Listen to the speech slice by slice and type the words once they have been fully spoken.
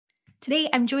Today,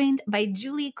 I'm joined by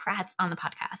Julie Kratz on the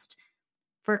podcast.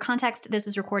 For context, this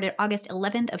was recorded August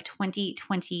 11th of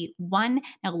 2021.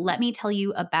 Now, let me tell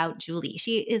you about Julie.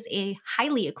 She is a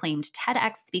highly acclaimed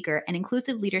TEDx speaker and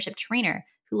inclusive leadership trainer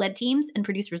who led teams and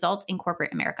produced results in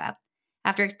corporate America.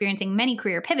 After experiencing many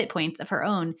career pivot points of her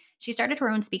own, she started her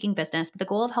own speaking business with the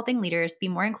goal of helping leaders be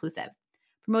more inclusive.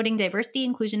 Promoting diversity,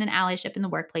 inclusion, and allyship in the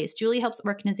workplace, Julie helps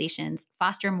organizations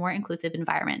foster more inclusive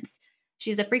environments.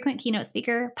 She's a frequent keynote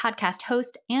speaker, podcast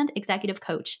host, and executive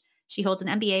coach. She holds an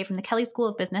MBA from the Kelley School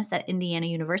of Business at Indiana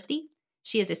University.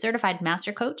 She is a certified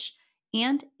master coach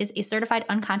and is a certified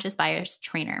unconscious bias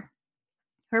trainer.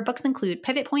 Her books include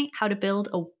Pivot Point: How to Build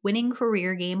a Winning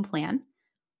Career Game Plan,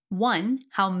 One,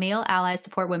 How Male Allies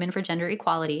Support Women for Gender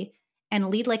Equality, and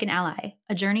Lead Like an Ally: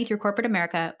 A Journey Through Corporate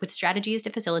America with Strategies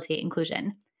to Facilitate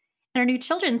Inclusion. And her new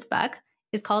children's book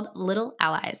is called Little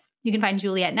Allies. You can find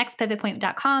Julie at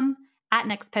nextpivotpoint.com, at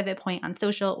Next Pivot Point on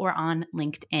social, or on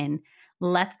LinkedIn.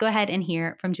 Let's go ahead and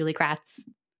hear from Julie Kratz.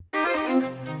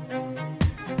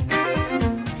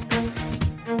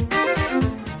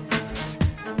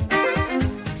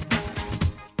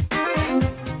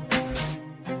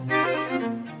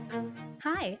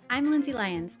 Hi, I'm Lindsay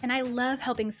Lyons, and I love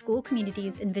helping school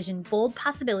communities envision bold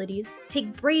possibilities,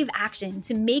 take brave action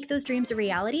to make those dreams a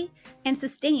reality, and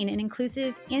sustain an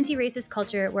inclusive, anti-racist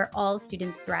culture where all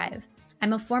students thrive.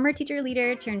 I'm a former teacher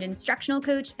leader turned instructional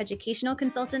coach, educational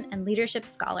consultant, and leadership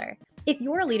scholar. If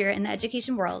you're a leader in the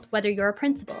education world, whether you're a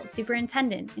principal,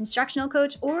 superintendent, instructional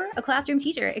coach, or a classroom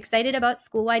teacher excited about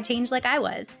school-wide change like I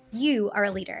was, you are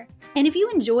a leader. And if you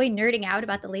enjoy nerding out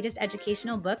about the latest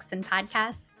educational books and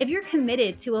podcasts, if you're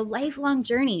committed to a lifelong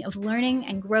journey of learning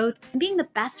and growth and being the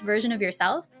best version of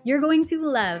yourself, you're going to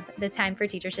love the Time for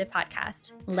Teachership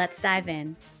podcast. Let's dive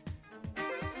in.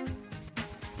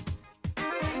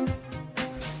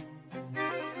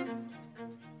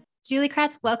 Julie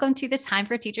Kratz, welcome to the Time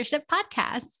for Teachership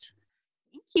podcast.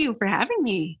 Thank you for having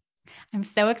me. I'm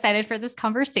so excited for this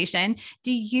conversation.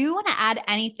 Do you want to add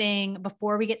anything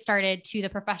before we get started to the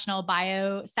professional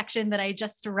bio section that I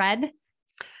just read?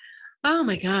 Oh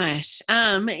my gosh.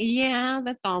 Yeah,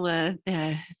 that's all the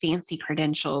fancy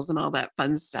credentials and all that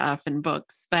fun stuff and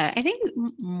books. But I think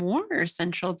more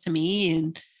central to me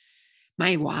and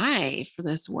my why for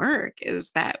this work is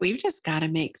that we've just got to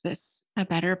make this a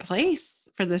better place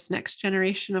for this next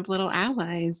generation of little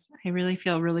allies. I really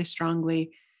feel really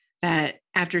strongly that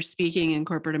after speaking in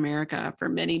corporate America for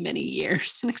many, many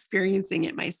years and experiencing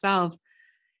it myself,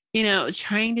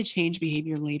 trying to change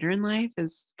behavior later in life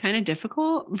is kind of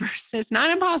difficult versus not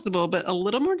impossible, but a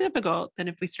little more difficult than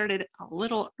if we started a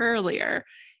little earlier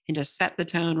and just set the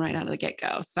tone right out of the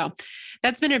get-go. So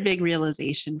that's been a big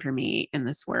realization for me in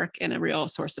this work and a real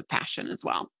source of passion as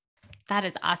well. That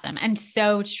is awesome. And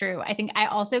so true. I think I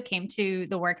also came to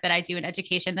the work that I do in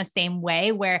education the same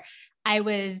way, where I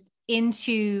was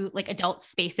into like adult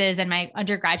spaces, and my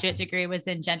undergraduate degree was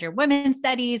in gender women's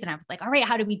studies. And I was like, all right,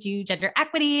 how do we do gender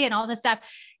equity and all this stuff?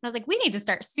 And I was like, we need to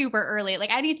start super early.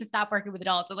 Like I need to stop working with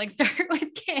adults and like start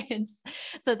with kids.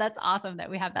 So that's awesome that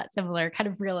we have that similar kind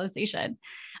of realization.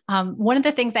 One of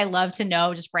the things I love to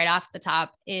know just right off the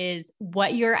top is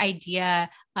what your idea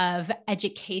of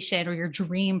education or your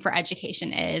dream for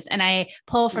education is. And I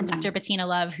pull from Dr. Bettina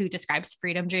Love, who describes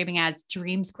freedom dreaming as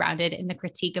dreams grounded in the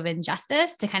critique of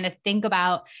injustice, to kind of think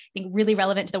about, I think really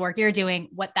relevant to the work you're doing,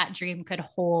 what that dream could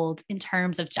hold in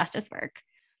terms of justice work.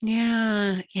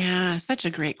 Yeah. Such a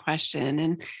great question.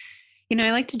 And,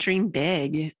 I like to dream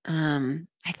big.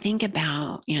 I think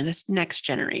about, this next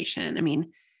generation. I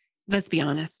mean, let's be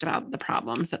honest about the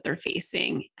problems that they're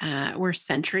facing. We're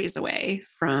centuries away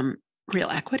from real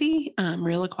equity,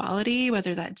 real equality,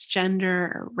 whether that's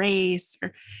gender or race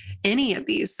or any of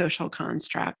these social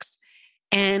constructs.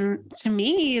 And to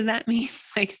me, that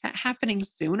means like that happening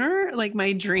sooner. Like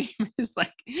my dream is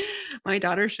like my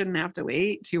daughter shouldn't have to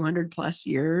wait 200 plus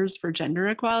years for gender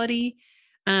equality.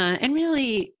 And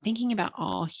really thinking about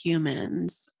all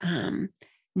humans,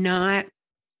 not,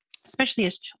 especially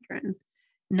as children,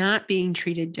 not being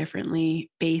treated differently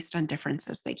based on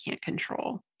differences they can't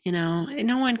control.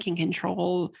 No one can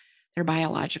control their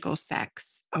biological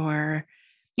sex or,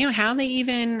 how they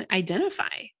even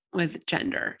identify with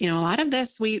gender. A lot of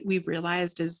this we've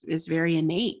realized is very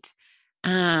innate.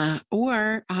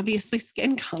 Or obviously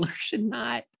skin color should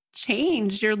not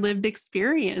change your lived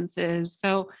experiences.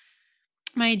 So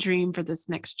my dream for this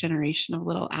next generation of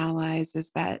little allies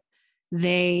is that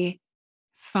they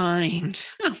find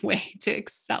a way to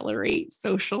accelerate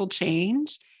social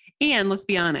change. And let's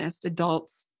be honest,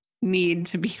 adults need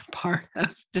to be a part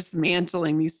of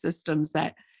dismantling these systems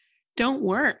that don't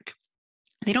work.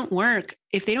 they don't work.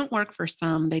 If they don't work for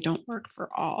some, they don't work for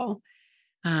all.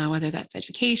 Whether that's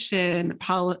education,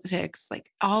 politics, like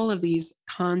all of these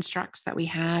constructs that we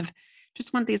have,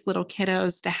 just want these little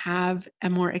kiddos to have a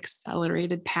more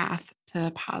accelerated path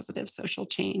to positive social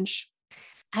change.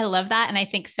 I love that. And I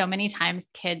think so many times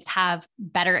kids have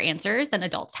better answers than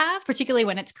adults have, particularly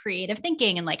when it's creative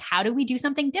thinking and like, how do we do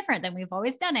something different than we've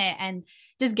always done it? And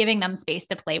just giving them space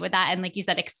to play with that. And like you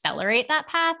said, accelerate that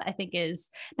path, I think is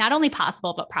not only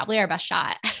possible, but probably our best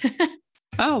shot.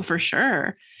 Oh, for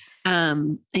sure.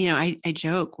 I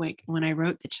joke like when I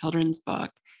wrote the children's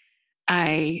book,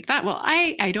 I thought, well,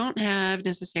 I don't have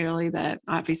necessarily the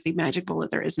obviously magic bullet.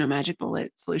 There is no magic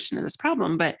bullet solution to this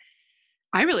problem, but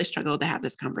I really struggled to have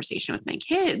this conversation with my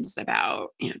kids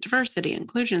about, diversity,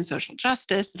 inclusion, social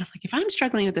justice. And I'm like, if I'm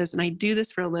struggling with this and I do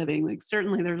this for a living, like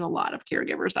certainly there's a lot of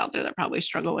caregivers out there that probably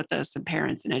struggle with this, and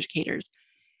parents and educators.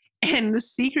 And the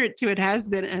secret to it has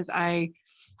been, as I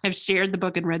have shared the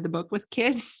book and read the book with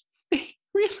kids, they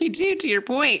really do, to your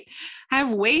point, have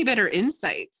way better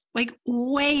insights, like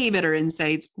way better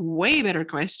insights, way better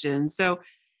questions. So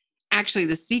actually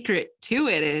the secret to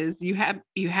it is you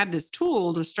have this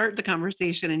tool to start the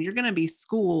conversation, and you're going to be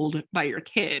schooled by your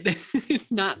kid.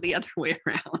 It's not the other way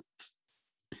around.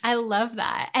 I love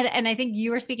that. And I think you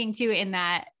were speaking to in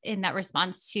that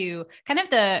response to kind of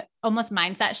the almost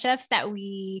mindset shifts that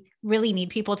we really need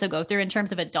people to go through in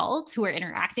terms of adults who are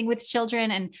interacting with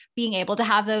children and being able to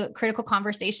have the critical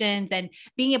conversations and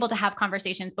being able to have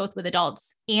conversations both with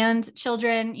adults and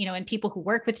children, and people who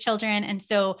work with children. And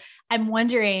so I'm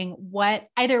wondering what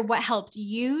helped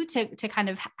you to kind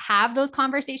of have those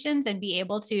conversations and be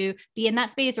able to be in that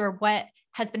space, or what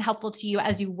has been helpful to you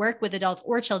as you work with adults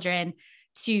or children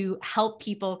to help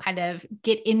people kind of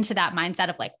get into that mindset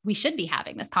of like, we should be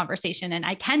having this conversation and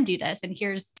I can do this. And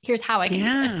here's how I can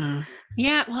do this.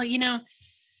 Yeah. Well,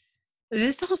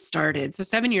 this all started. So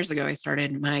 7 years ago, I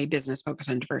started my business focused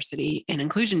on diversity and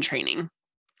inclusion training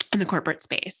in the corporate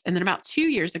space. And then about 2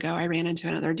 years ago, I ran into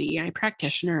another DEI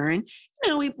practitioner, and,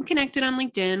 we connected on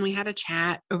LinkedIn. We had a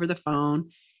chat over the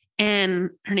phone, and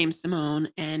her name's Simone.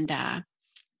 And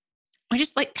we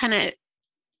just like kind of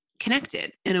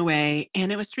connected in a way.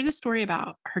 And it was through the story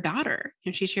about her daughter.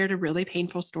 And she shared a really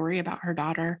painful story about her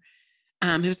daughter,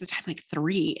 who was the time like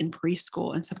 3 in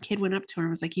preschool. And some kid went up to her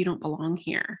and was like, "You don't belong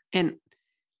here." And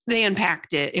they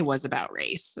unpacked it. It was about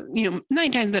race.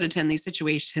 9 times out of 10, these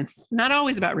situations, not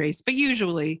always about race, but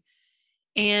usually.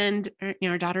 And,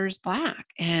 her daughter is Black.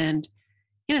 And,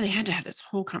 they had to have this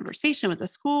whole conversation with the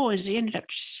school, and she ended up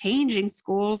changing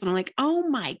schools. And I'm like, oh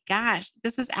my gosh,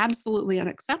 this is absolutely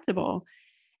unacceptable.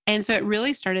 And so it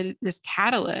really started this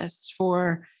catalyst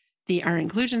for our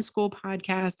Inclusion School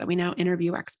podcast, that we now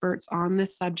interview experts on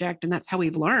this subject. And that's how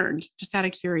we've learned, just out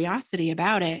of curiosity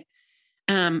about it.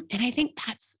 And I think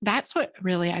that's what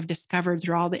really I've discovered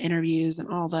through all the interviews and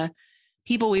all the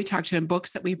people we've talked to and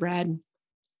books that we've read,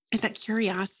 is that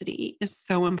curiosity is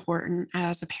so important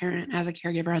as a parent, as a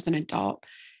caregiver, as an adult.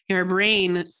 Our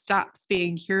brain stops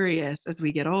being curious as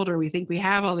we get older. We think we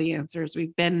have all the answers.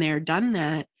 We've been there, done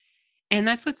that. And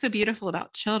that's what's so beautiful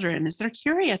about children, is they're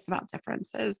curious about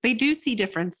differences. They do see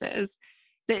differences.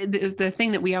 The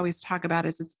thing that we always talk about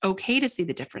is it's okay to see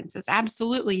the differences.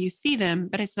 Absolutely, you see them,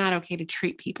 but it's not okay to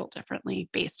treat people differently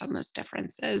based on those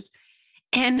differences.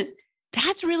 And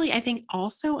that's really, I think,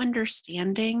 also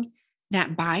understanding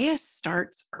that bias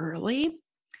starts early.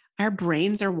 Our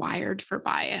brains are wired for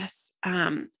bias.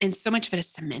 And so much of it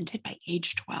is cemented by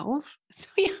age 12. So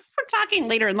yeah, we're talking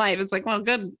later in life. It's like, well,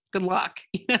 good luck.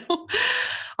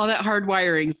 All that hard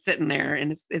wiring is sitting there,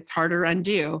 and it's harder to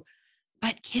undo.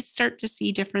 But kids start to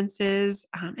see differences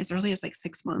as early as like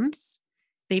 6 months.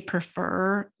 They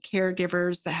prefer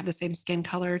caregivers that have the same skin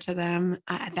color to them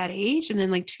at that age. And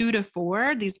then like 2 to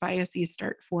 4, these biases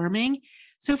start forming.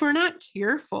 So if we're not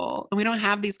careful and we don't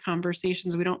have these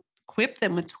conversations, we don't equip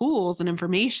them with tools and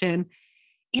information,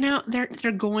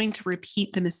 they're going to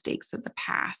repeat the mistakes of the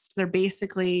past. They're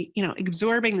basically,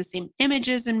 absorbing the same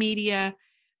images in media.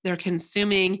 They're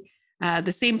consuming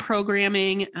the same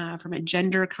programming from a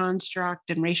gender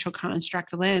construct and racial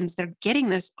construct lens. They're getting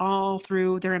this all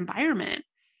through their environment.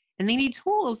 And they need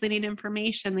tools, they need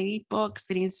information, they need books,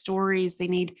 they need stories, they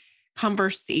need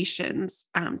conversations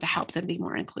to help them be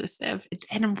more inclusive. It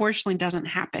unfortunately doesn't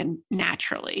happen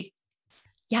naturally.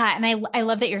 Yeah. And I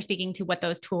love that you're speaking to what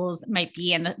those tools might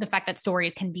be and the fact that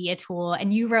stories can be a tool.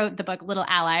 And you wrote the book Little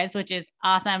Allies, which is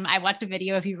awesome. I watched a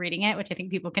video of you reading it, which I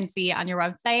think people can see on your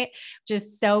website, which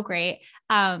is so great.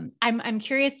 I'm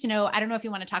curious to know, I don't know if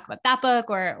you want to talk about that book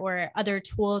or other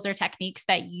tools or techniques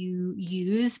that you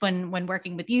use when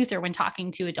working with youth or when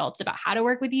talking to adults about how to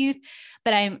work with youth.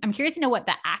 But I'm curious to know what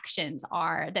the actions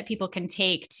are that people can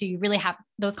take to really have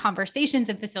those conversations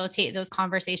and facilitate those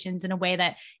conversations in a way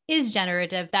that is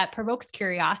generative, that provokes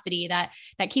curiosity, that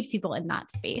keeps people in that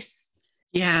space.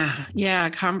 Yeah. Yeah.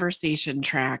 Conversation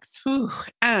tracks. Whew.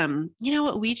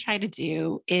 What we try to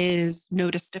do is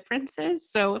notice differences.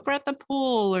 So if we're at the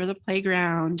pool or the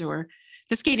playground or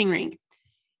the skating rink,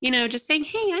 just saying,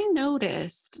 hey, I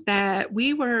noticed that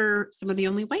we were some of the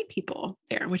only white people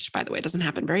there, which by the way, doesn't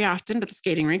happen very often, but the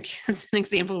skating rink is an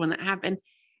example of when that happened.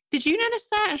 Did you notice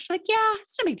that? And she's like, yeah,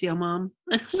 it's no big deal, mom.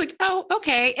 And I was like, oh,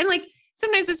 okay. And like,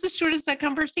 sometimes it's as short as that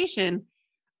conversation.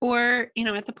 Or,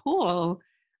 at the pool,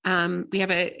 we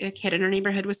have a kid in our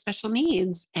neighborhood with special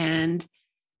needs. And,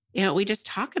 we just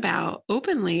talk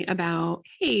openly about,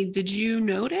 hey, did you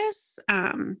notice?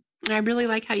 I really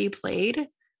like how you played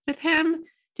with him.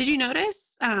 Did you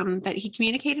notice that he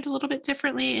communicated a little bit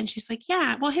differently? And she's like,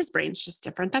 yeah, well, his brain's just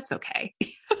different. That's okay.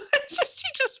 She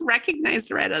just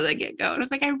recognized right out of the get-go. And I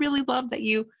was like, I really love that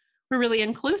you were really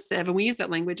inclusive. And we use that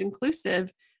language,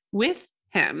 inclusive, with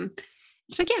him.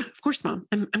 She's like, yeah, of course, mom.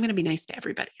 I'm going to be nice to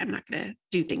everybody. I'm not going to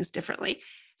do things differently.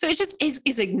 So it's just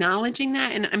is acknowledging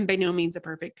that. And I'm by no means a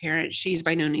perfect parent. She's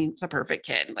by no means a perfect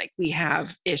kid. Like we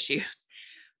have issues.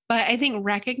 But I think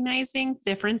recognizing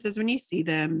differences when you see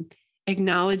them,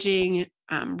 acknowledging,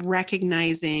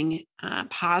 recognizing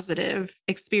positive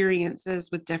experiences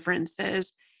with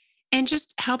differences, and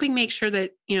just helping make sure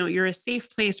that, you're a safe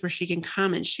place where she can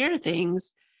come and share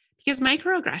things, because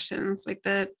microaggressions, like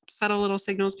the subtle little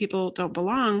signals people don't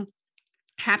belong,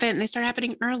 happen. They start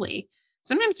happening early.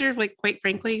 Sometimes they're like, quite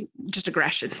frankly, just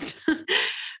aggressions.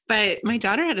 But my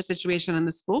daughter had a situation on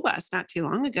the school bus not too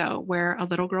long ago where a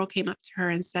little girl came up to her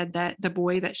and said that the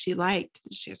boy that she liked,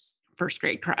 she has first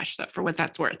grade crush, so for what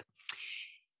that's worth,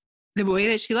 the boy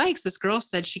that she likes, this girl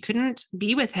said she couldn't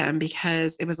be with him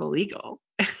because it was illegal.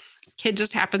 This kid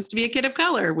just happens to be a kid of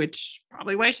color, which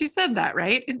probably why she said that,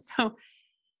 right? And so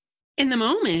in the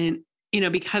moment,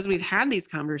 because we've had these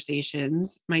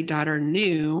conversations, my daughter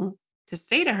knew to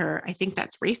say to her, I think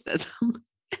that's racism.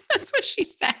 That's what she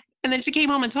said. And then she came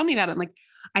home and told me about it. I'm like,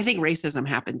 I think racism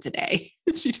happened today.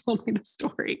 She told me the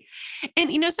story.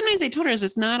 And, sometimes I told her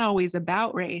it's not always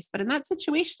about race, but in that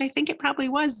situation, I think it probably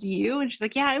was to you. And she's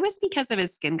like, yeah, it was because of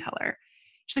his skin color.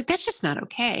 She's like, that's just not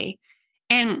okay.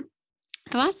 And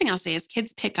the last thing I'll say is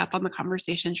kids pick up on the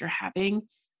conversations you're having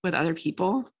with other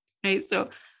people, right? So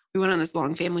we went on this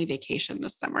long family vacation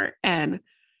this summer, and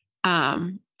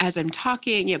as I'm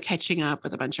talking, catching up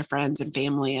with a bunch of friends and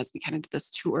family as we kind of do this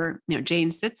tour,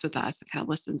 Jane sits with us and kind of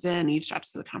listens in,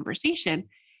 eavesdrops to the conversation.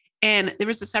 And there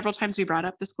was several times we brought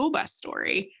up the school bus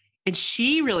story, and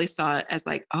she really saw it as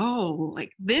like, oh,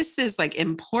 like this is like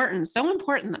important, so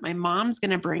important that my mom's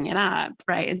going to bring it up,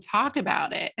 right, and talk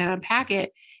about it and unpack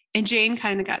it. And Jane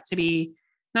kind of got to be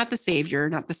not the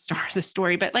savior, not the star of the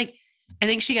story, but like I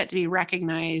think she got to be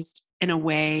recognized in a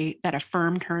way that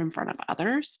affirmed her in front of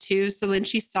others too. So then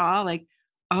she saw like,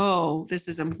 oh, this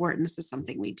is important. This is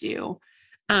something we do.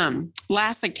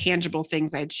 Last like tangible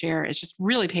things I'd share is just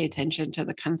really pay attention to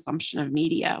the consumption of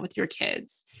media with your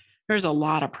kids. There's a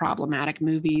lot of problematic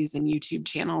movies and YouTube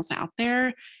channels out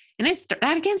there. And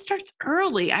that again starts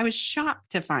early. I was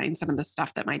shocked to find some of the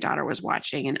stuff that my daughter was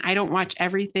watching. And I don't watch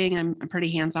everything. I'm a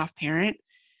pretty hands-off parent.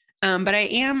 But I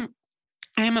am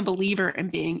a believer in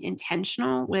being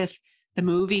intentional with the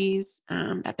movies,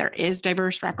 that there is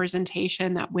diverse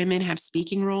representation, that women have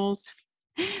speaking roles.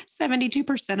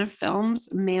 72% of films,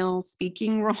 male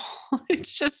speaking role.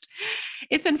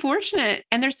 It's unfortunate.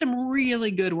 And there's some really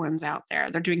good ones out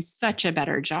there. They're doing such a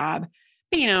better job.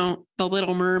 But, The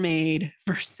Little Mermaid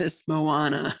versus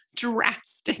Moana,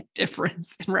 drastic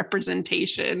difference in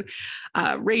representation,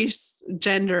 race,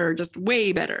 gender, just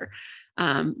way better.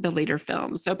 The later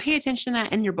films. So pay attention to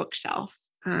that in your bookshelf.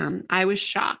 I was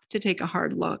shocked to take a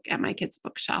hard look at my kids'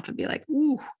 bookshelf and be like,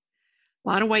 ooh, a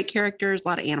lot of white characters, a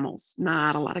lot of animals,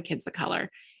 not a lot of kids of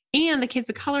color. And the kids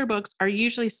of color books are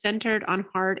usually centered on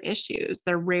hard issues.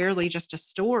 They're rarely just a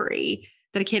story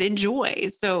that a kid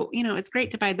enjoys. So, it's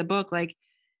great to buy the book like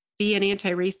Be an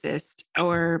Anti-Racist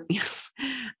or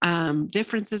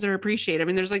Differences Are Appreciated. I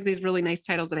mean, there's like these really nice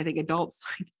titles that I think adults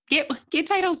like. Get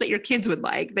titles that your kids would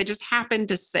like. They just happen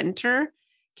to center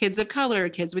kids of color,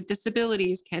 kids with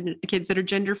disabilities, kids that are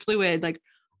gender fluid, like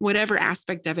whatever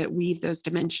aspect of it, weave those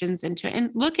dimensions into it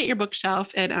and look at your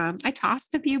bookshelf. And I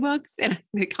tossed a few books and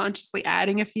I'm consciously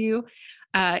adding a few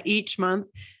each month.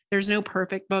 There's no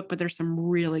perfect book, but there's some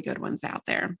really good ones out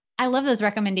there. I love those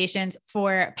recommendations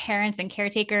for parents and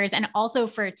caretakers and also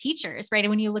for teachers, right? And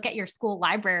when you look at your school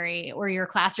library or your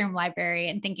classroom library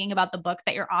and thinking about the books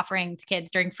that you're offering to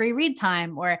kids during free read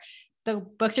time or the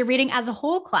books you're reading as a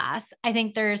whole class, I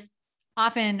think there's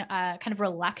often kind of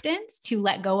reluctance to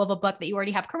let go of a book that you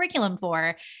already have curriculum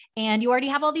for and you already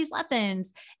have all these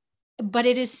lessons. But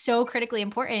it is so critically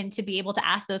important to be able to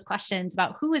ask those questions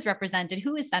about who is represented,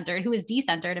 who is centered, who is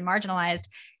decentered and marginalized.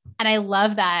 And I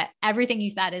love that everything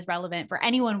you said is relevant for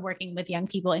anyone working with young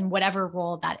people in whatever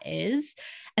role that is.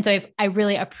 And so I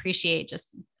really appreciate just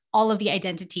all of the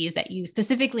identities that you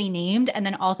specifically named, and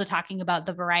then also talking about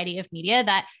the variety of media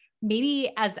that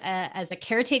maybe as a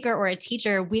caretaker or a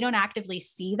teacher, we don't actively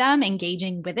see them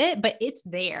engaging with it, but it's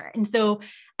there. And so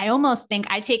I almost think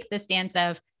I take the stance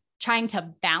of trying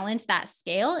to balance that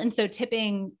scale. And so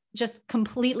tipping just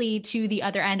completely to the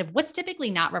other end of what's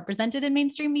typically not represented in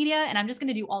mainstream media. And I'm just going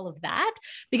to do all of that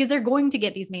because they're going to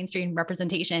get these mainstream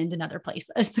representations in other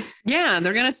places. Yeah.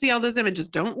 They're going to see all those images.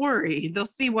 Don't worry. They'll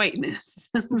see whiteness.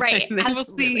 Right. They will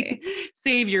see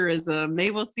saviorism. They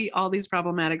will see all these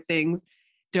problematic things.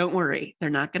 Don't worry.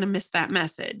 They're not going to miss that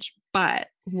message. But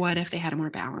what if they had a more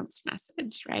balanced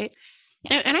message, right?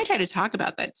 And I try to talk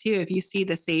about that too. If you see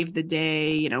the save the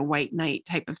day, white knight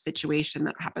type of situation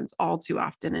that happens all too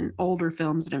often in older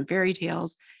films and in fairy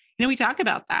tales, we talk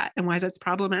about that and why that's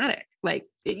problematic. Like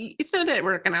it's not that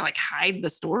we're going to hide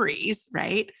the stories,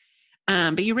 right?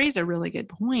 But you raise a really good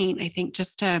point. I think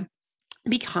just to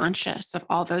be conscious of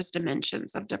all those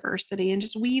dimensions of diversity and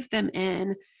just weave them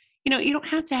in. You don't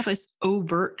have to have this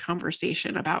overt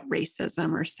conversation about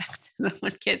racism or sexism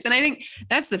with kids. And I think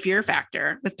that's the fear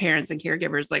factor with parents and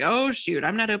caregivers. Like, oh, shoot,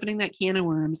 I'm not opening that can of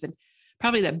worms. And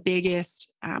probably the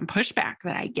biggest pushback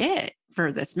that I get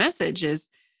for this message is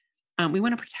we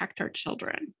want to protect our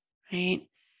children, right?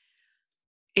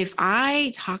 If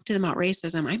I talk to them about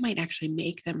racism, I might actually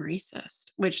make them racist,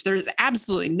 which there's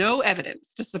absolutely no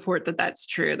evidence to support that that's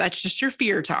true. That's just your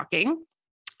fear talking.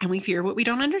 And we fear what we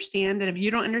don't understand. And if you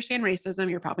don't understand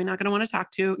racism, you're probably not going to want to talk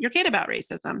to your kid about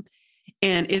racism.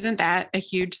 And isn't that a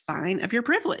huge sign of your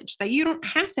privilege that you don't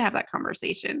have to have that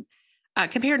conversation?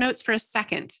 Compare notes for a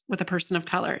second with a person of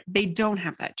color. They don't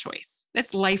have that choice.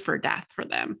 It's life or death for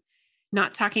them.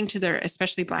 Not talking to their,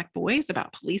 especially Black boys,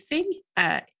 about policing.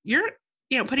 You're,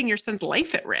 putting your son's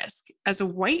life at risk. As a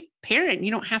white parent, you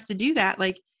don't have to do that.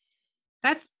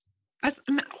 That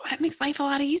makes life a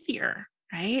lot easier,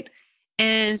 right?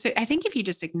 And so I think if you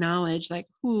just acknowledge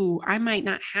I might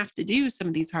not have to do some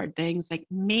of these hard things,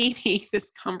 maybe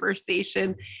this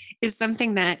conversation is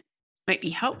something that might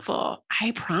be helpful. I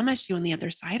promise you on the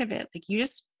other side of it,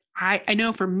 I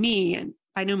know for me, and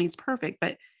by no means perfect,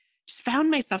 but just found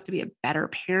myself to be a better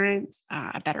parent,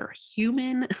 a better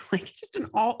human,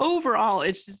 overall,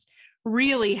 it's just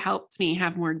really helped me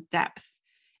have more depth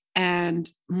and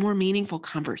more meaningful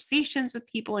conversations with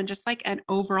people and just an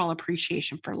overall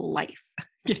appreciation for life,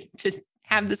 getting to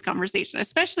have this conversation,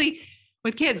 especially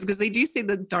with kids, because they do say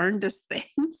the darndest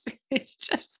things. It's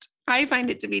just, I find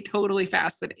it to be totally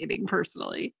fascinating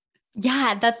personally.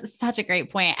 Yeah, that's such a great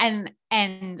point.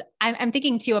 And I'm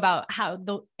thinking too about how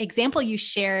the example you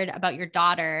shared about your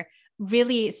daughter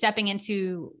really stepping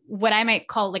into what I might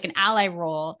call an ally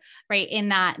role, right? In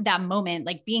that moment,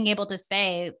 being able to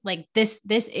say this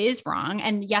is wrong.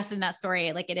 And yes, in that story,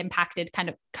 it impacted kind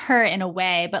of her in a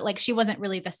way, but she wasn't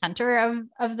really the center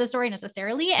of the story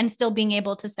necessarily. And still being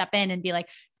able to step in and be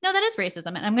no, that is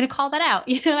racism. And I'm going to call that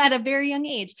out, at a very young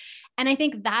age. And I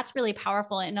think that's really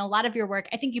powerful. And a lot of your work,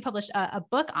 I think you published a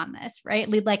book on this, right?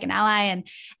 Lead Like an Ally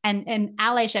and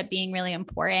allyship being really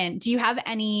important. Do you have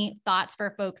any thoughts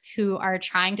for folks who are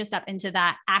trying to step into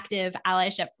that active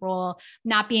allyship role,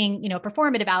 not being,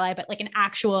 performative ally, but an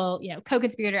actual,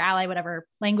 co-conspirator ally, whatever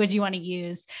language you want to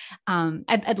use?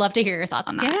 I'd love to hear your thoughts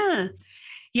on that.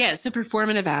 Yeah. So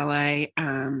performative ally,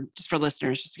 just for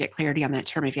listeners, just to get clarity on that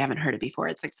term, if you haven't heard it before,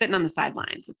 it's sitting on the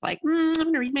sidelines. It's I'm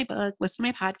going to read my book, listen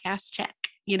to my podcast, check,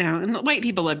 and the white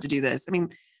people love to do this. I mean,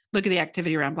 look at the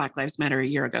activity around Black Lives Matter a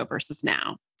year ago versus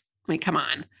now. Come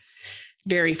on.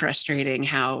 Very frustrating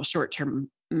how short-term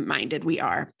minded we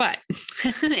are, but,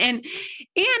 and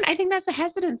I think that's a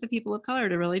hesitance of people of color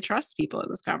to really trust people in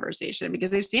this conversation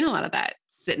because they've seen a lot of that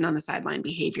sitting on the sideline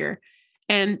behavior.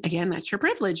 And again, that's your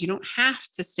privilege. You don't have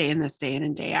to stay in this day in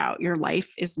and day out. Your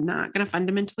life is not going to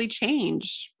fundamentally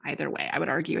change either way. I would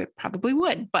argue it probably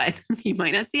would, but you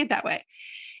might not see it that way.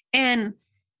 And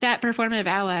that performative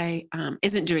ally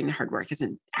isn't doing the hard work,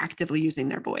 isn't actively using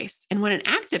their voice. And what an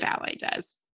active ally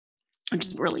does, which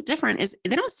is really different, is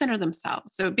they don't center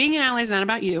themselves. So being an ally is not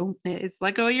about you. It's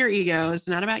let go of your ego. It's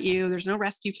not about you. There's no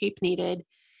rescue cape needed.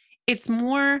 It's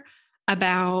more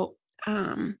about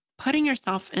putting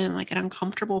yourself in like an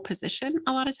uncomfortable position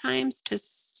a lot of times to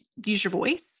use your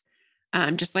voice.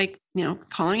 Just like,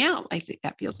 calling out, I think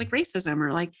that feels like racism,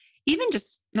 or like even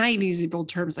just not even using bold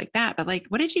terms like that, but like,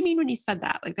 what did you mean when you said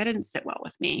that? Like, that didn't sit well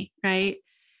with me. Right.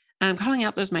 Calling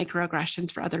out those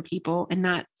microaggressions for other people and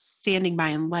not standing by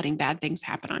and letting bad things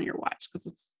happen on your watch, because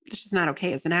it's just not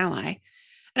okay as an ally.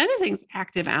 And other things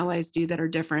active allies do that are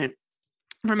different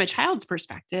from a child's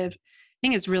perspective, I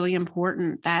think it's really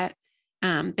important that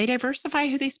they diversify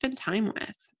who they spend time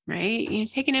with, right?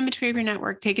 Take an inventory of your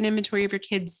network, take an inventory of your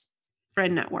kids'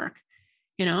 friend network.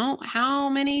 How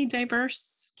many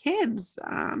diverse kids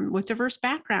with diverse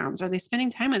backgrounds are they spending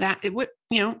time with? That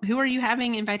who are you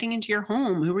inviting into your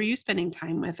home? Who are you spending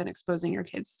time with and exposing your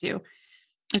kids to?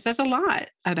 It says a lot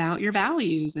about your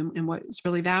values and what is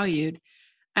really valued.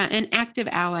 And active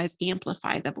allies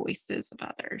amplify the voices of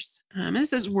others. And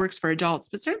this works for adults,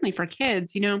 but certainly for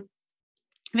kids.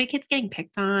 If a kid's getting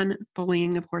picked on,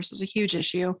 bullying, of course, is a huge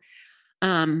issue.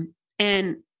 And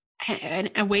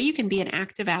a way you can be an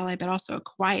active ally, but also a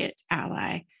quiet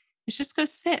ally, is just go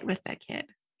sit with that kid.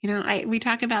 We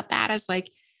talk about that as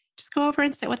like, just go over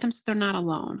and sit with them so they're not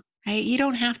alone, right? You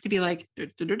don't have to be like,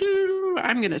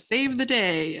 I'm going to save the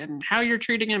day and how you're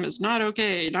treating him is not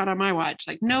okay, not on my watch.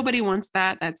 Like, nobody wants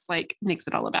that. That's like, makes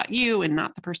it all about you and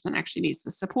not the person that actually needs the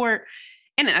support.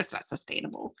 And that's not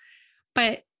sustainable.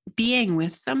 But being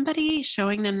with somebody,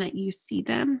 showing them that you see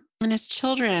them. And as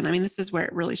children, this is where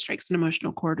it really strikes an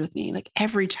emotional chord with me. Like,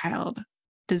 every child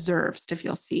deserves to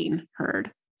feel seen,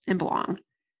 heard, and belong.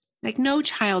 Like, no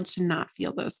child should not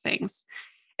feel those things,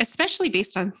 especially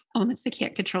based on elements they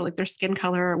can't control, like their skin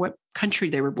color or what country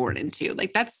they were born into.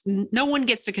 Like, no one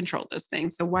gets to control those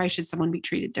things. So why should someone be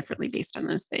treated differently based on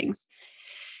those things?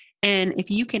 And if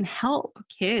you can help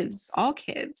all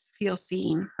kids feel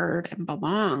seen, heard, and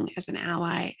belong as an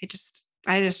ally, I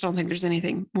just don't think there's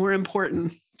anything more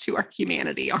important to our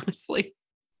humanity, honestly.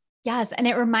 Yes. And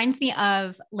it reminds me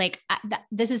of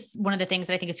this is one of the things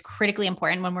that I think is critically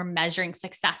important when we're measuring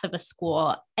success of a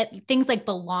school, things like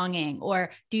belonging,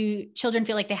 or do children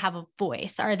feel like they have a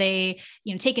voice? Are they,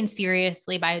 taken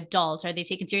seriously by adults? Are they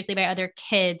taken seriously by other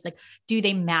kids? Like, do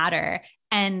they matter?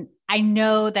 And I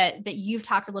know that you've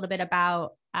talked a little bit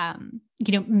about,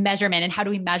 measurement and how do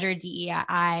we measure DEI,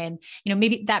 and,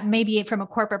 maybe that may be from a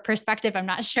corporate perspective, I'm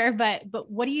not sure, but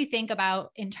what do you think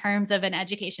about in terms of an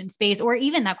education space or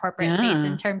even that corporate space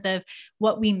in terms of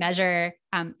what we measure,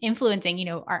 influencing,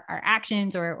 our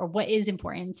actions or what is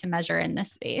important to measure in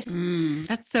this space?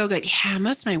 That's so good. Yeah.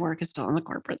 Most of my work is still on the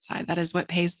corporate side. That is what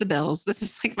pays the bills. This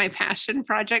is like my passion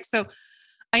project. So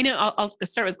I know I'll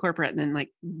start with corporate, and then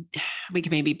we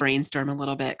can maybe brainstorm a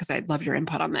little bit, because I'd love your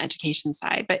input on the education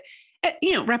side. But,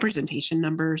 representation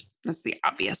numbers, that's the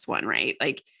obvious one, right?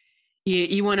 Like,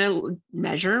 you want to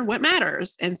measure what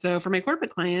matters. And so for my corporate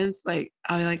clients,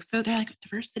 I'll be like, so they're like,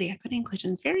 diversity, equity,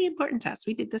 inclusion is very important to us.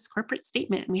 We did this corporate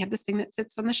statement and we have this thing that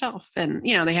sits on the shelf, and,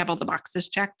 they have all the boxes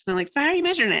checked, and they're like, so how are you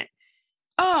measuring it?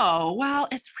 Oh, well,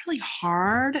 it's really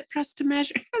hard for us to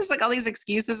measure. There's like all these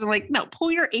excuses. I'm like, no,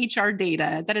 pull your HR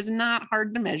data. That is not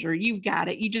hard to measure. You've got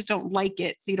it. You just don't like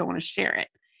it, so you don't want to share it.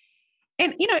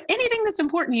 And, anything that's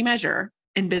important, you measure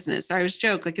in business. So I always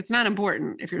joke, like, it's not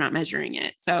important if you're not measuring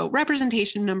it. So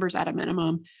representation numbers at a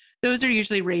minimum, those are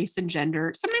usually race and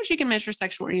gender. Sometimes you can measure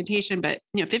sexual orientation, but,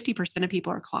 50% of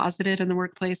people are closeted in the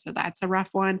workplace. So that's a rough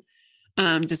one.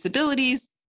 Disabilities,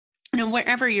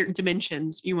 wherever your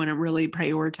dimensions you want to really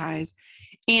prioritize,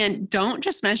 and don't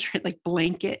just measure it like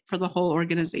blanket for the whole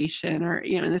organization, or,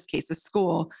 in this case, a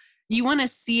school. You want to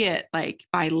see it like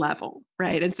by level,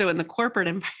 right? And so in the corporate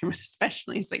environment,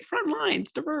 especially, it's like front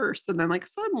lines diverse, and then like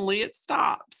suddenly it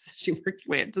stops. She worked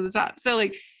way up to the top. So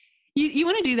like you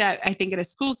want to do that, I think, at a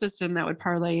school system that would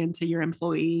parlay into your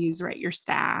employees, right? Your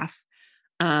staff,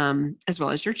 as well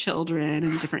as your children,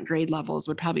 and different grade levels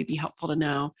would probably be helpful to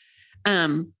know.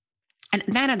 And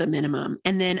that at a minimum.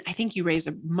 And then I think you raise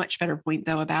a much better point,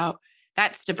 though, about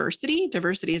that's diversity.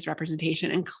 Diversity is representation.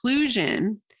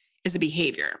 Inclusion is a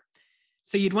behavior.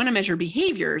 So you'd want to measure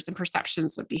behaviors and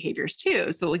perceptions of behaviors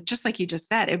too. So just like you just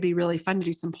said, it'd be really fun to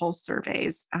do some pulse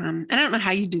surveys. And I don't know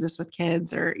how you do this with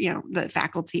kids or, the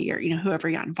faculty or,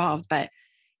 whoever got involved, but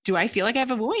do I feel like I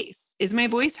have a voice? Is my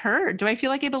voice heard? Do I feel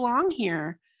like I belong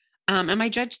here? Am I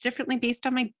judged differently based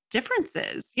on my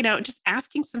differences? Just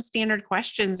asking some standard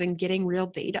questions and getting real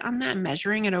data on that,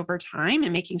 measuring it over time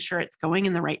and making sure it's going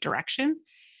in the right direction.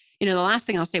 The last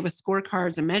thing I'll say with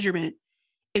scorecards and measurement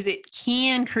is it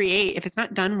can create, if it's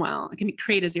not done well, it can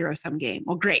create a zero-sum game.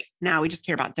 Well, great. Now we just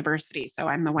care about diversity. So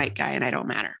I'm the white guy and I don't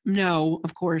matter. No,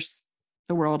 of course,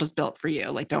 the world is built for you.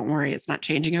 Like, don't worry, it's not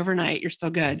changing overnight. You're still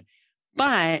good.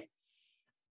 But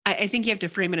I think you have to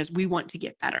frame it as we want to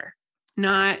get better,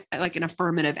 not like an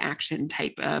affirmative action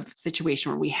type of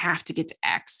situation where we have to get to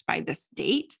X by this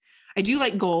date. I do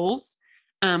like goals,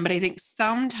 but I think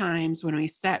sometimes when we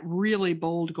set really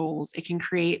bold goals, it can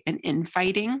create an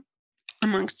infighting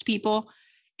amongst people.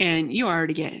 And you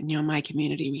already get, my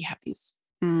community, we have these,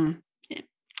 I'm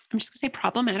just gonna say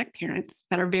problematic parents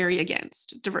that are very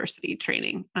against diversity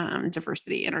training,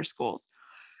 diversity in our schools.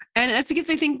 And that's because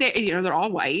I think that, they're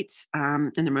all white,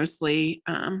 and they're mostly,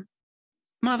 they're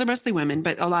mostly women,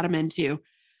 but a lot of men too,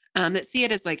 that see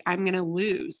it as like, I'm going to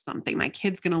lose something. My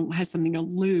kid's has something to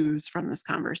lose from this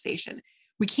conversation.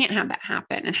 We can't have that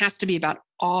happen. It has to be about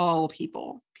all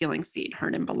people feeling seen,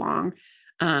 heard, and belong.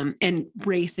 And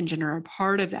race and gender are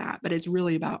part of that, but it's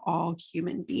really about all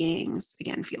human beings,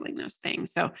 again, feeling those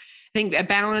things. So I think a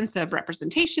balance of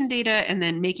representation data and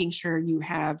then making sure you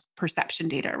have perception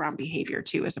data around behavior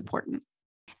too is important.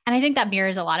 And I think that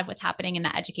mirrors a lot of what's happening in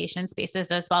the education spaces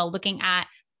as well, looking at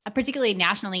particularly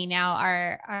nationally now,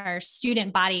 our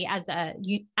student body as a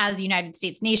United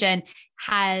States nation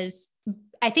has,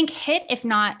 I think, hit, if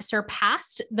not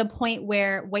surpassed, the point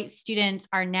where white students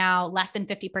are now less than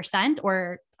 50%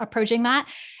 or approaching that.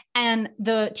 And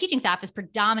the teaching staff is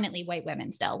predominantly white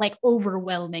women still, like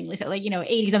overwhelmingly so, like,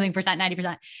 80 something percent,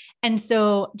 90%. And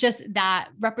so just that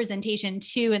representation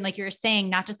too. And like you were saying,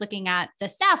 not just looking at the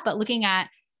staff, but looking at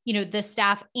the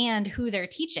staff and who they're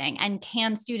teaching, and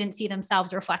can students see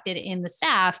themselves reflected in the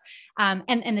staff,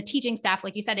 and the teaching staff,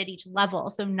 like you said, at each level.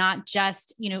 So not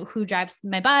just, who drives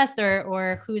my bus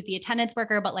or who's the attendance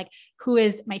worker, but like, who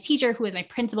is my teacher, who is my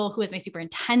principal, who is my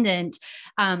superintendent,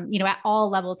 at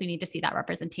all levels, we need to see that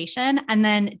representation. And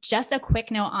then just a quick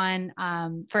note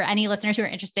on, for any listeners who are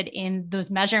interested in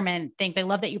those measurement things, I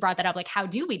love that you brought that up. Like, how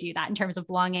do we do that in terms of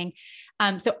belonging?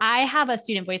 So I have a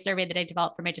student voice survey that I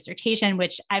developed for my dissertation,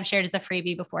 which I've shared as a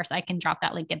freebie before, so I can drop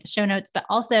that link in the show notes. But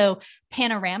also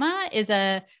Panorama is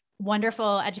a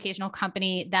wonderful educational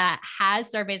company that has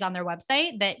surveys on their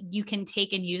website that you can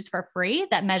take and use for free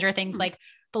that measure things like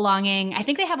belonging. I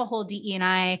think they have a whole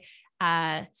DE&I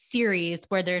series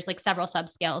where there's like several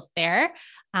subscales there.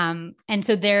 And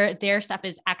so their stuff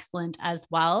is excellent as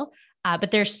well.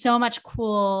 But there's so much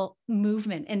cool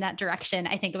movement in that direction,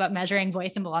 I think, about measuring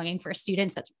voice and belonging for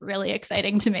students. That's really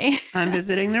exciting to me. I'm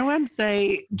visiting their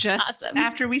website just Awesome.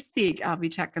 after we speak. I'll be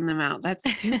checking them out.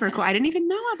 That's super cool. I didn't even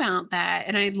know about that.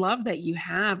 And I love that you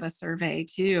have a survey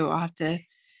too. I'll have to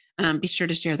be sure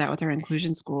to share that with our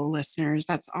Inclusion School listeners.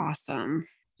 That's awesome.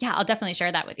 Yeah, I'll definitely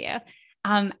share that with you.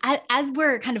 As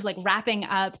we're kind of like wrapping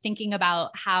up, thinking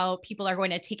about how people are going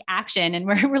to take action, and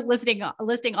we're listing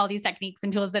all these techniques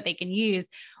and tools that they can use,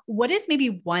 what is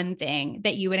maybe one thing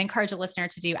that you would encourage a listener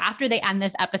to do after they end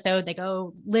this episode, they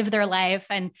go live their life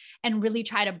and really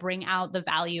try to bring out the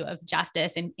value of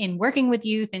justice in working with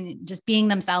youth and just being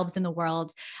themselves in the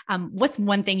world? What's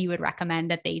one thing you would recommend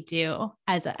that they do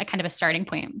as a kind of a starting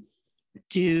point?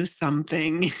 Do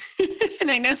something.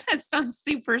 And I know that sounds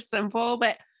super simple,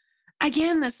 but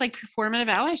again, that's like performative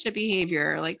allyship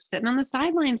behavior, like sitting on the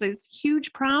sidelines is a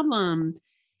huge problem,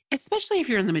 especially if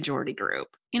you're in the majority group,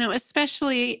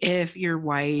 especially if you're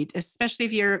white, especially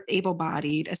if you're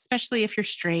able-bodied, especially if you're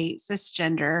straight,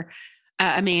 cisgender,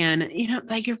 a man,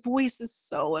 like your voice is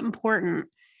so important.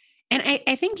 And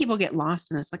I think people get lost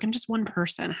in this. Like, I'm just one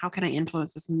person. How can I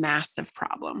influence this massive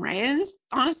problem? Right. And this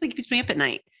honestly keeps me up at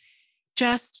night.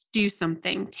 Just do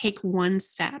something, take one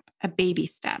step, a baby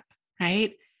step,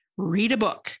 right? Read a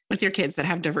book with your kids that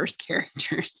have diverse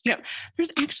characters.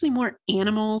 There's actually more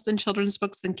animals in children's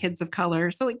books than kids of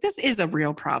color. So like, this is a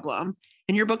real problem.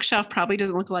 And your bookshelf probably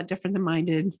doesn't look a lot different than mine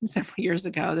did several years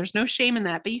ago. There's no shame in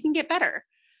that, but you can get better.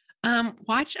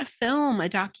 Watch a film, a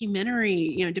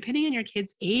documentary, depending on your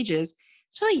kids' ages,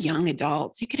 especially young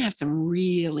adults, you can have some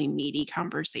really meaty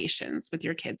conversations with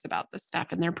your kids about this stuff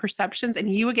and their perceptions.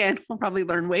 And you, again, will probably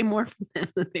learn way more from them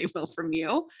than they will from you.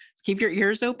 So keep your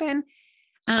ears open.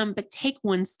 But take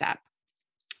one step,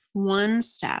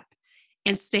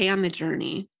 and stay on the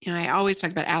journey. I always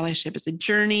talk about allyship as a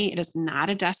journey. It is not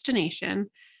a destination.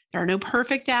 There are no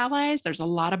perfect allies. There's a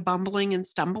lot of bumbling and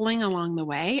stumbling along the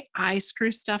way. I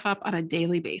screw stuff up on a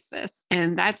daily basis.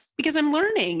 And that's because I'm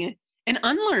learning and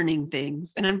unlearning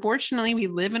things. And unfortunately, we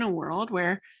live in a world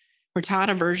where we're taught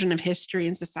a version of history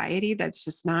and society that's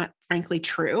just not, frankly,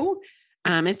 true.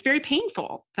 It's very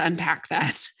painful to unpack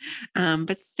that,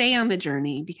 but stay on the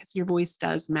journey because your voice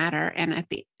does matter. And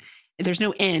there's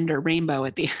no end or rainbow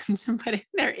at the end, but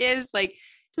there is like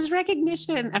just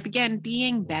recognition of, again,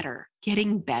 being better,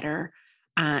 getting better,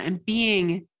 and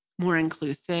being more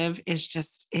inclusive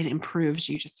it improves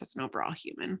you just as an overall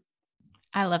human.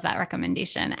 I love that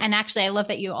recommendation. And actually, I love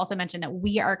that you also mentioned that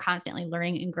we are constantly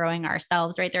learning and growing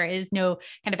ourselves, right? There is no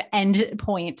kind of end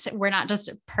point. We're not just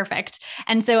perfect.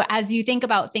 And so as you think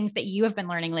about things that you have been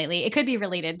learning lately, it could be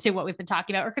related to what we've been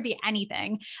talking about, or it could be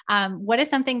anything. What is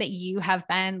something that you have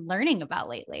been learning about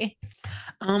lately?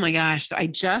 Oh my gosh. So I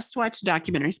just watched a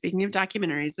documentary. Speaking of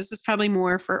documentaries, this is probably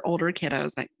more for older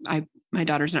kiddos. My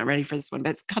daughter's not ready for this one,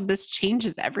 but it's called This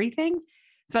Changes Everything.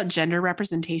 It's about gender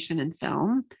representation in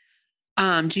film.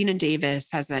 Gina Davis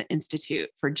has an institute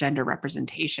for gender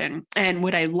representation. And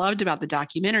what I loved about the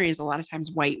documentary is a lot of times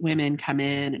white women come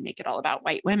in and make it all about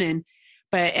white women,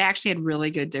 but it actually had really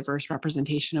good diverse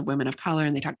representation of women of color.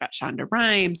 And they talked about Shonda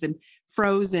Rhimes and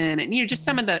Frozen and, just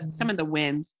some of the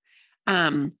wins.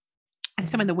 And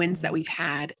some of the wins that we've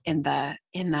had in the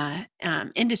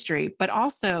industry, but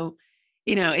also,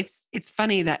 it's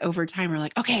funny that over time we're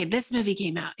like, okay, this movie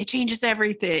came out, it changes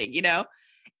everything,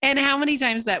 and how many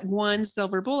times that one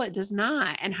silver bullet does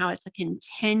not, and how it's a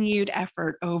continued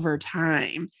effort over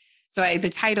time. So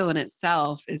the title in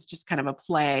itself is just kind of a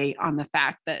play on the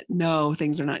fact that no,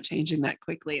 things are not changing that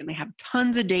quickly, and they have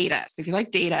tons of data. So if you like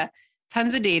data,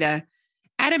 tons of data.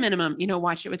 At a minimum,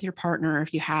 watch it with your partner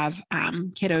if you have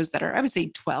kiddos that are, I would say,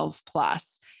 12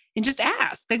 plus, and just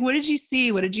ask, like, what did you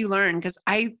see? What did you learn? Because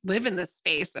I live in this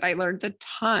space and I learned a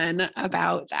ton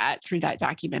about that through that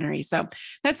documentary. So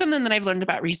that's something that I've learned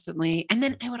about recently. And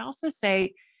then I would also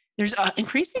say there's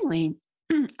increasingly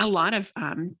a lot of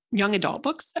young adult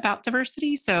books about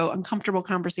diversity. So Uncomfortable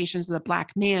Conversations with a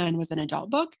Black Man was an adult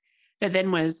book that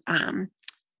then was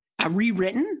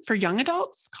rewritten for young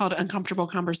adults called Uncomfortable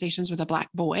Conversations with a Black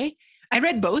Boy. I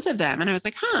read both of them and I was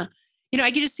like, I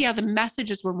could just see how the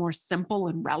messages were more simple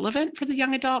and relevant for the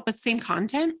young adult, but same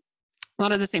content, a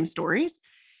lot of the same stories.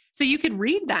 So you could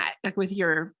read that like with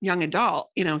your young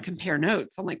adult, compare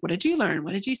notes on like, what did you learn?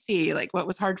 What did you see? Like, what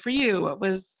was hard for you? What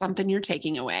was something you're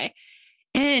taking away?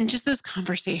 And just those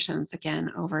conversations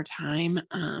again over time,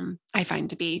 I find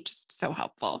to be just so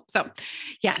helpful. So,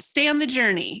 yeah, stay on the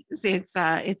journey. It's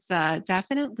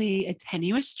definitely a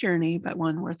tenuous journey, but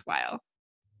one worthwhile.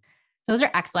 Those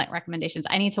are excellent recommendations.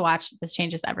 I need to watch This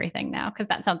Changes Everything now because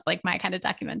that sounds like my kind of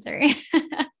documentary.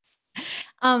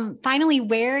 Finally,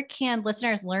 where can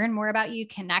listeners learn more about you,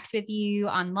 connect with you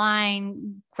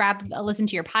online, grab a listen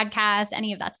to your podcast,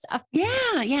 any of that stuff?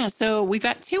 Yeah. So we've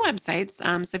got 2 websites.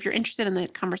 So if you're interested in the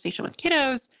conversation with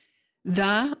kiddos,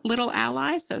 The Little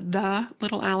Allies, so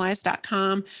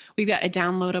thelittleallies.com. We've got a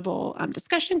downloadable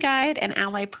discussion guide and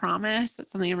Ally Promise.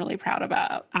 That's something I'm really proud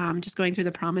about. Just going through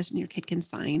the promise and your kid can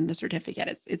sign the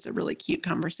certificate. It's a really cute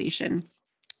conversation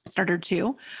starter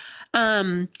too.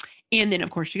 And then, of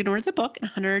course, you can order the book.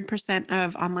 100%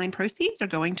 of online proceeds are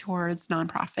going towards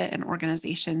nonprofit and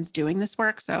organizations doing this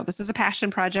work. So this is a passion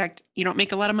project. You don't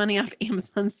make a lot of money off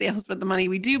Amazon sales, but the money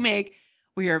we do make,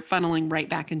 we are funneling right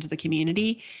back into the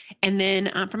community. And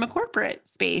then from a corporate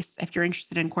space, if you're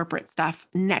interested in corporate stuff,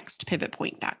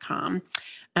 nextpivotpoint.com.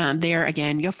 There,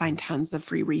 again, you'll find tons of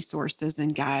free resources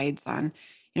and guides on,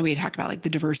 we talk about like the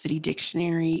diversity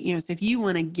dictionary, so if you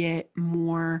want to get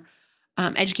more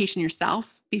education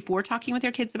yourself before talking with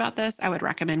your kids about this, I would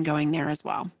recommend going there as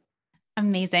well.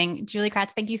 Amazing. Julie Kratz,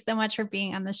 thank you so much for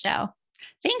being on the show.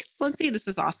 Thanks, Lindsay. This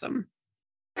is awesome.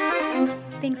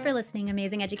 Thanks for listening,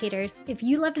 amazing educators. If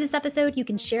you loved this episode, you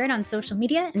can share it on social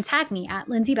media and tag me at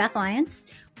Lindsay Beth Lyons,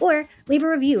 or leave a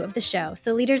review of the show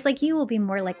so leaders like you will be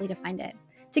more likely to find it.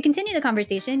 To continue the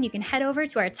conversation, you can head over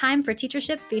to our Time for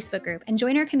Teachership Facebook group and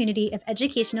join our community of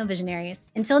educational visionaries.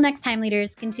 Until next time,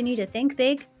 leaders, continue to think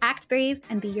big, act brave,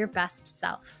 and be your best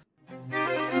self.